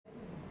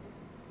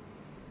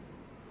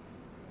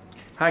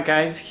Hi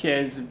guys, here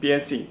is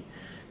Belsee.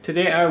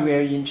 Today I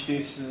will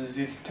introduce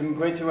this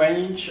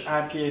 10.1-inch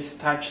IPS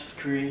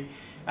touchscreen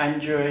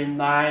Android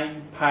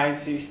 9 Pie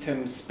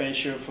system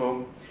special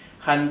for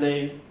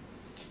Hyundai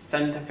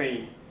Santa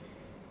Fe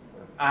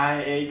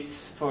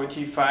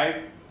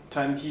IX45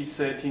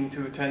 2013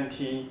 to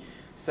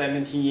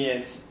 2017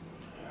 years.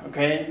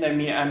 Okay, let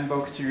me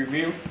unbox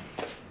review.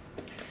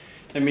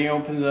 Let me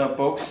open the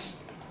box.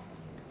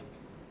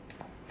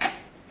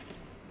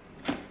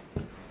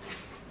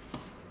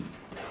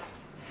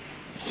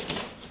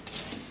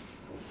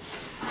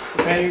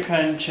 Okay, you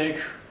can check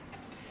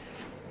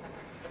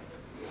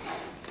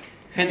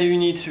head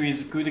unit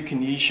with good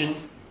condition.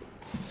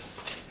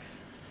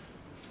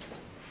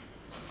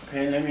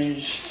 Okay, let me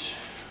just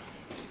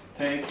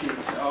take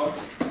it out.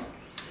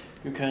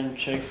 You can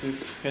check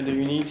this head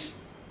unit.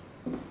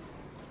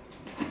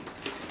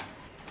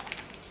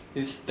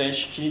 This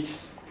dash kit.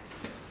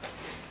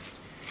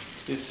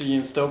 This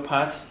install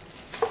part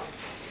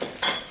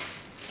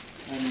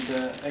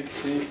and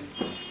axis.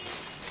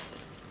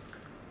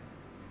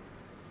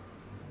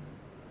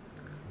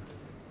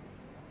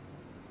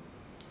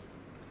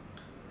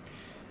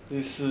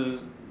 This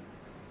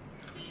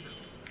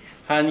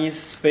harness,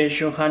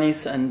 special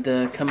harness and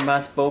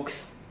canvas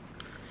box.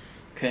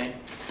 Okay.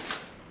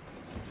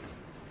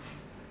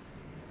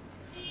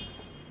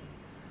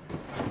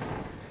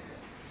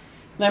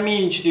 Let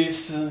me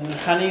introduce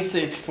harness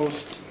it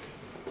first.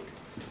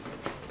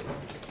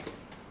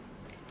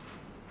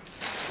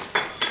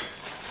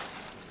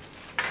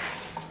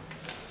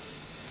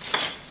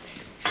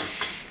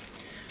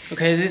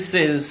 Okay, this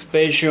is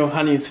special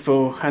harness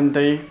for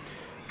Hyundai.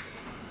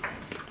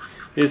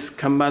 This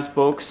canvas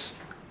box.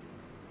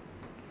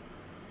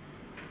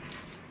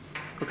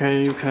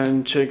 Okay, you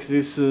can check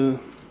this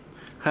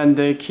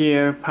Hyundai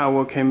Kia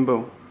power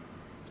cable,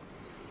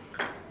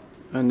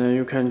 and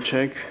you can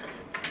check.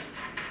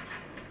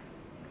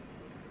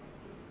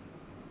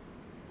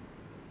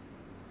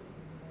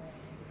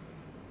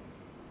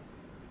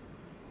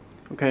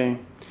 Okay,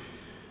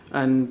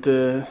 and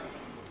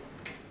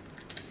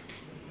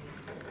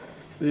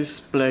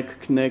this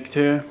black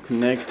connector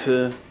connect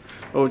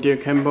audio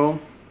cable.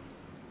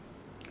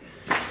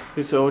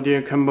 This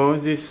audio cable,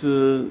 this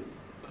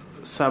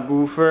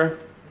subwoofer,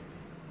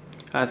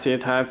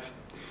 RC type.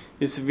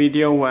 This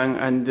video 1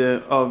 and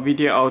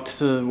video out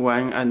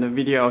 1 and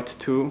video out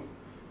 2.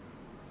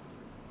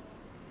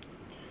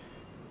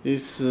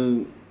 This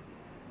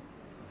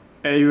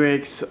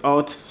AUX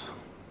out,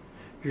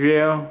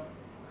 rear,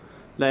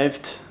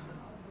 left,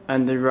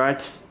 and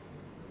right.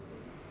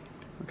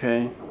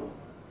 Okay.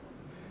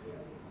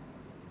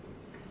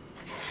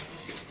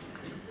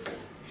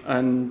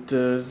 And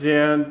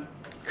there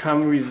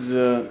come with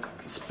a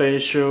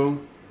special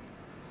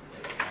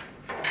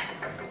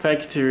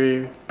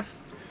factory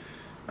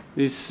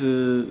this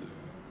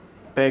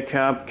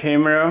backup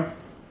camera.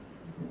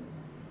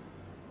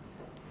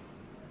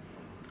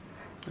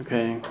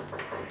 Okay,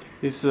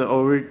 this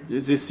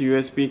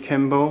USB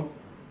cable.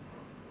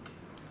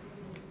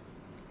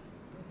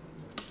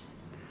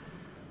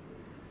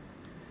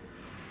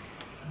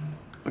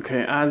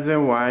 Okay,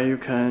 otherwise you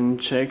can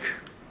check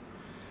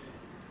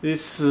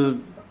this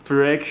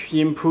brake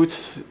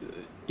input.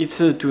 It's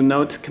do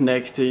not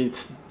connect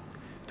it.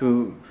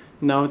 Do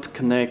not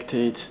connect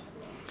it.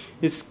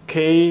 It's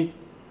K1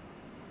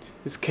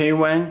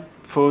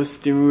 for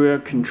steering wheel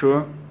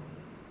control.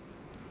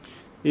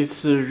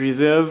 It's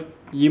reserve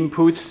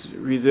input,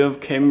 reserve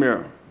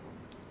camera.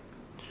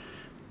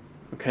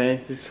 Okay,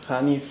 this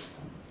harness.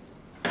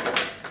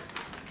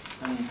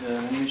 And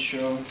let me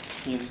show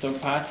install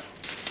part.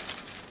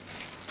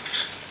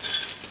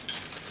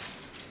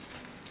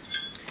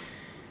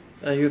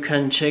 You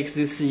can check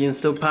this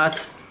install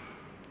part.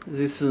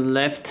 This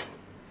left,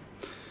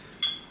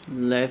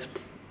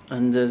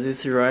 and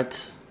this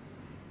right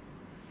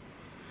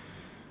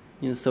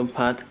install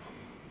part.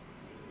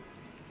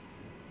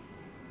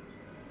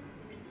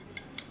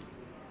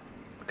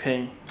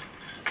 Okay,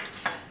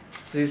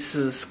 this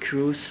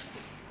screws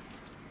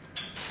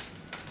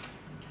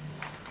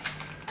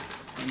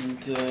and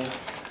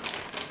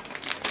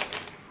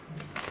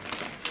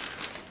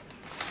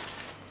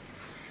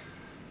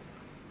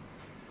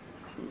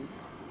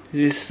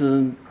this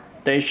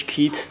dash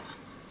kit.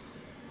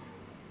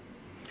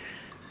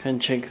 Can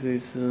check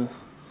this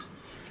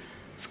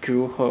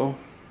screw hole.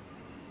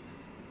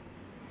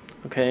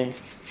 Okay.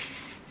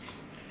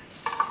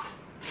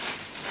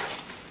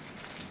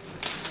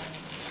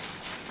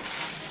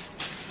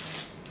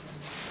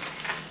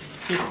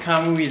 It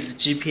comes with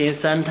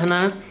GPS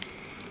antenna.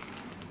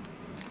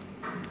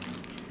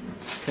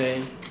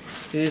 Okay.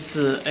 This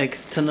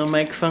external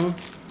microphone.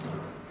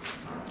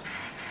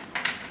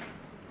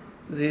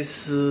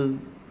 This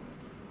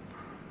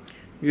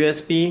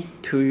USB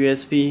to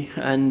USB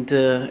and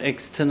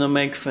external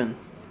microphone.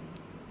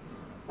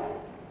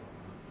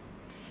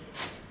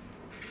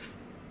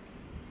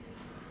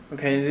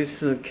 Okay,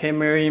 this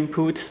camera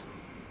input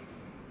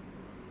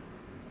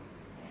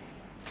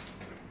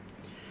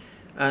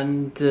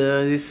and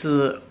this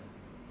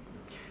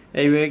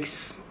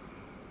AUX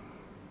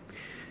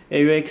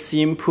AUX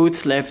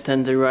input, left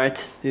and right,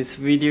 this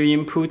video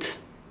input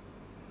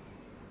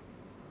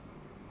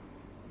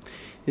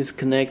is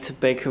connected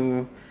back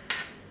to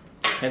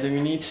head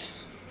unit.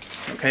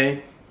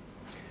 Okay,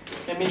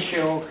 let me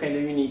show head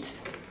unit.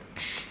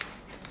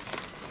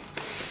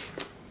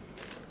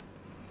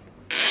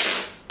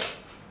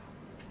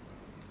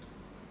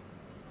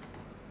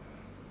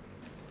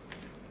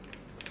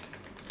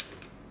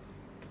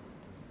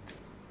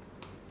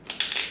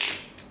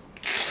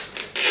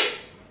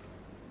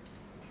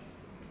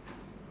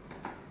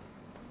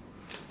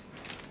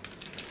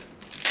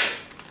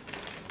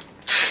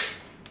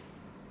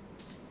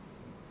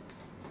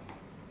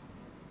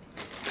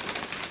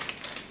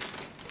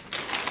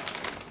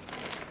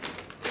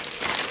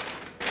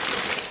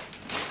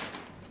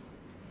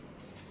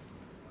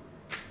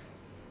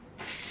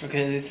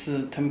 Okay, this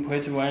is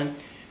 10.1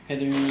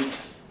 head unit.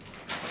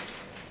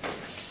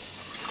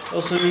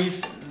 Also,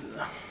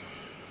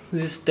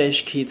 this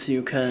dash kit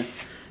you can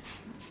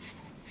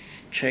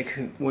check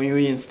when you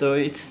install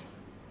it.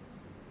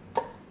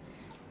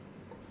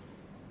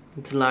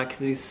 It's like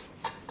this.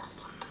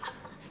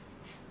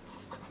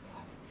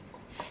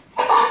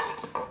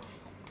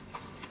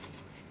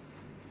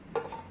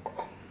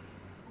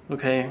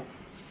 Okay.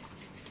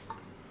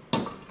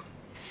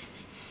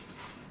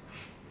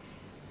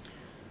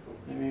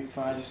 Let me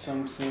find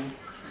something.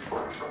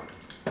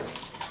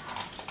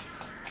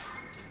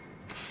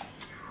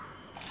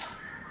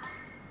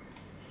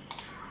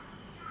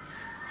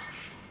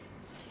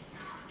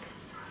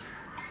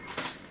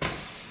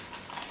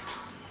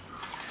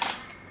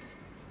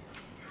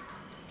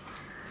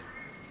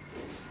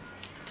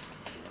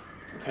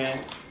 Okay.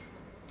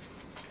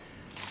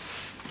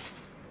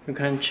 You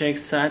can check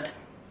that.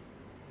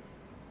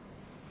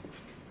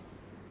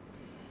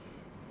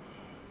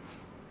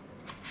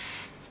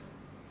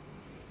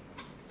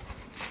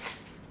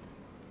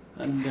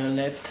 On the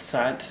left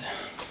side.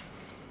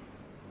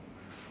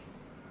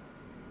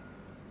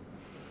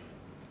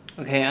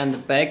 Okay, and the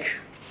back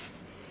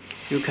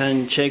you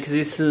can check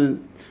this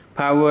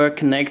power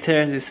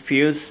connector, this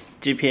fuse,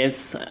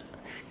 GPS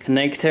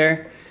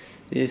connector,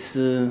 this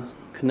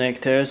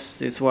connectors,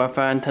 this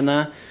Wi-Fi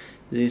antenna,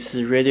 this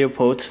radio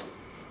port.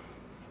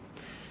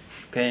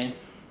 Okay.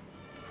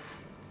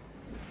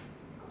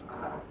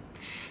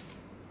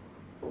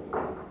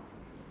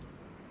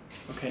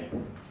 Okay.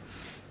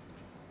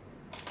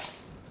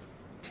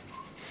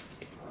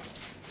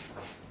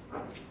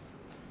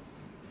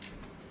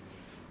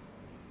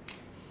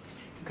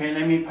 Okay,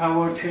 let me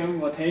power tune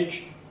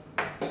voltage.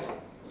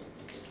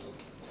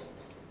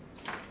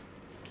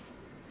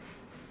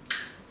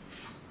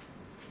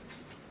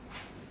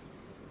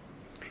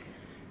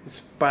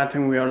 This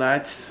button will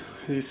light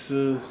this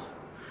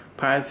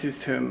power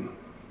system.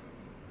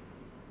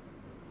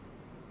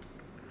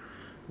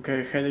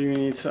 Okay, head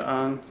unit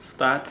on,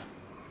 start.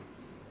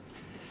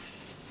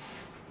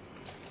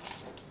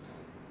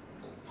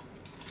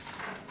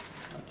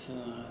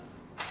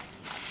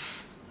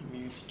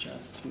 Mute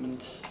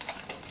adjustment.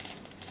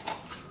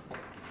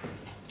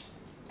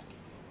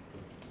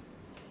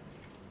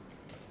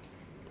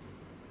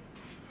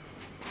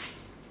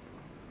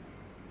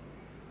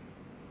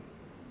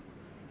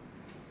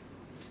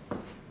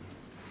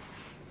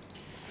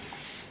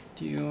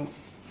 Still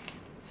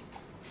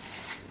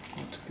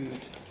not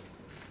good.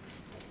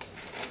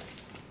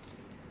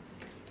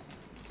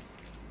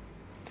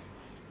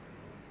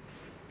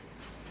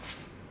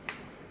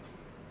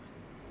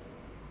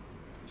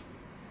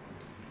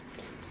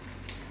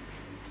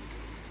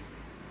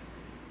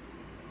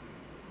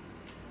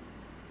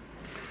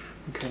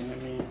 Okay,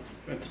 let me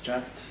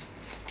adjust.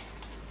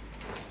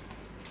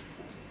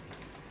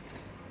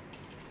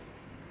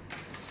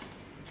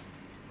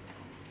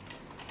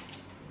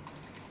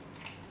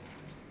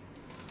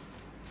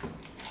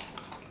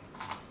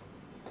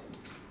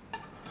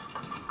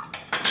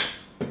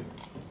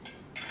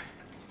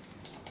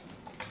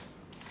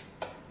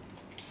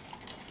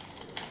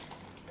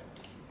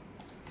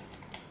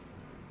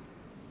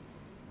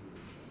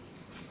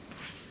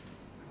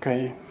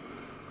 Okay.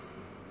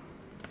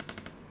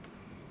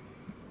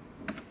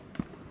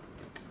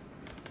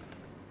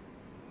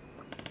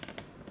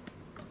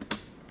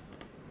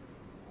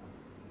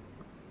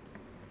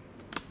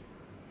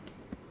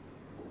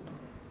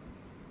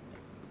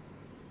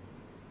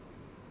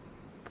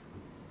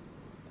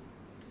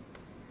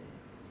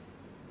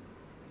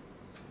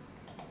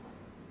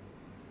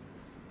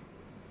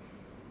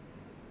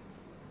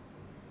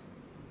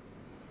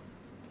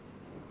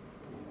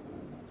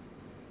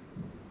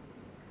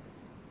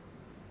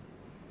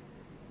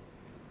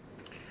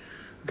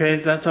 Okay,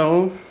 that's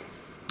all.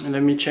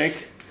 Let me check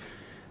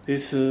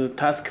this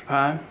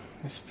taskbar,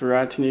 this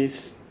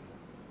brightness.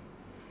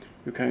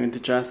 You can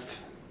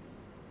adjust.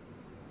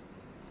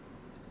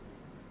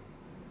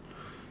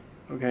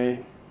 Okay.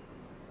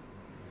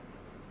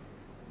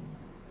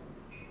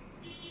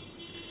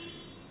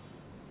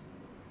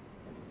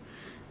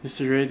 This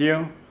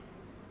radio.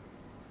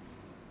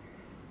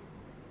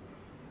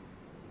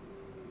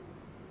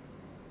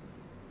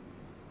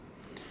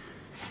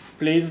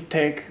 Please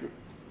take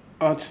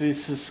out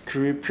this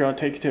screw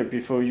protector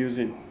before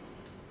using.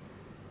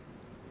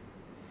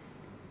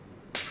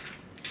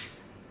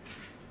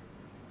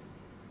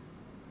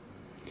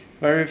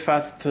 Very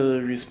fast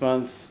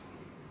response,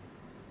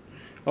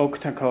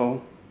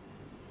 octa-core.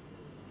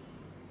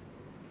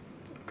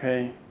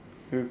 Okay,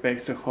 we're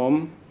back to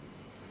home.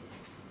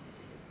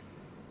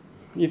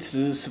 It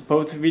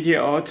supports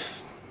video out.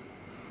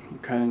 You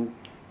can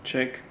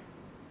check.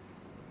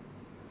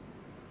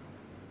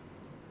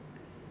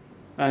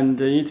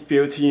 And it's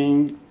built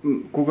in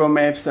Google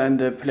Maps and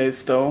Play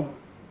Store.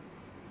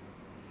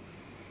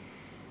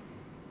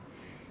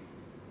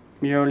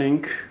 Mirror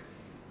link,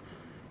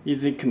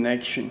 easy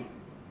connection.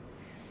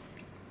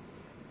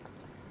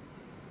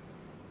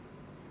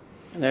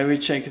 Let me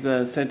check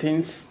the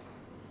settings.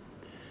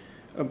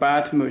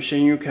 About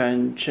machine, you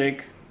can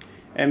check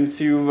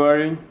MCU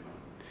version,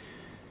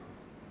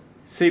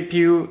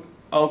 CPU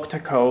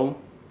octa-core,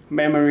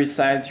 memory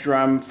size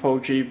RAM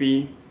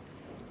 4GB.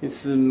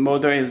 Its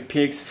model is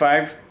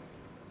PX5.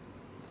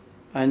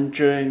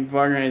 Android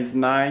version is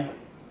 9.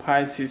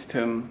 Pi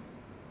system.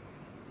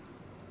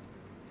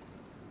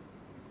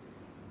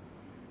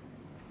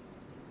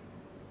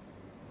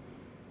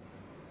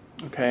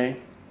 Okay.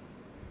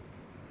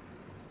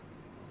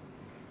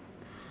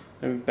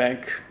 Let me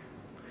back.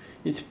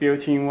 It's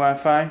built-in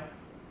Wi-Fi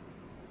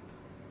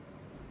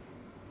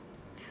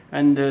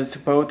and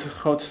support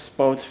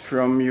hotspot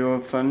from your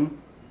phone.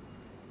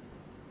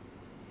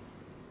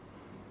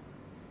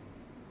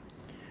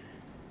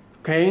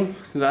 Okay,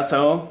 that's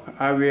all.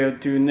 I will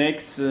do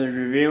next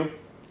review.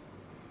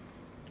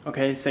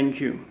 Okay,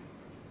 thank you.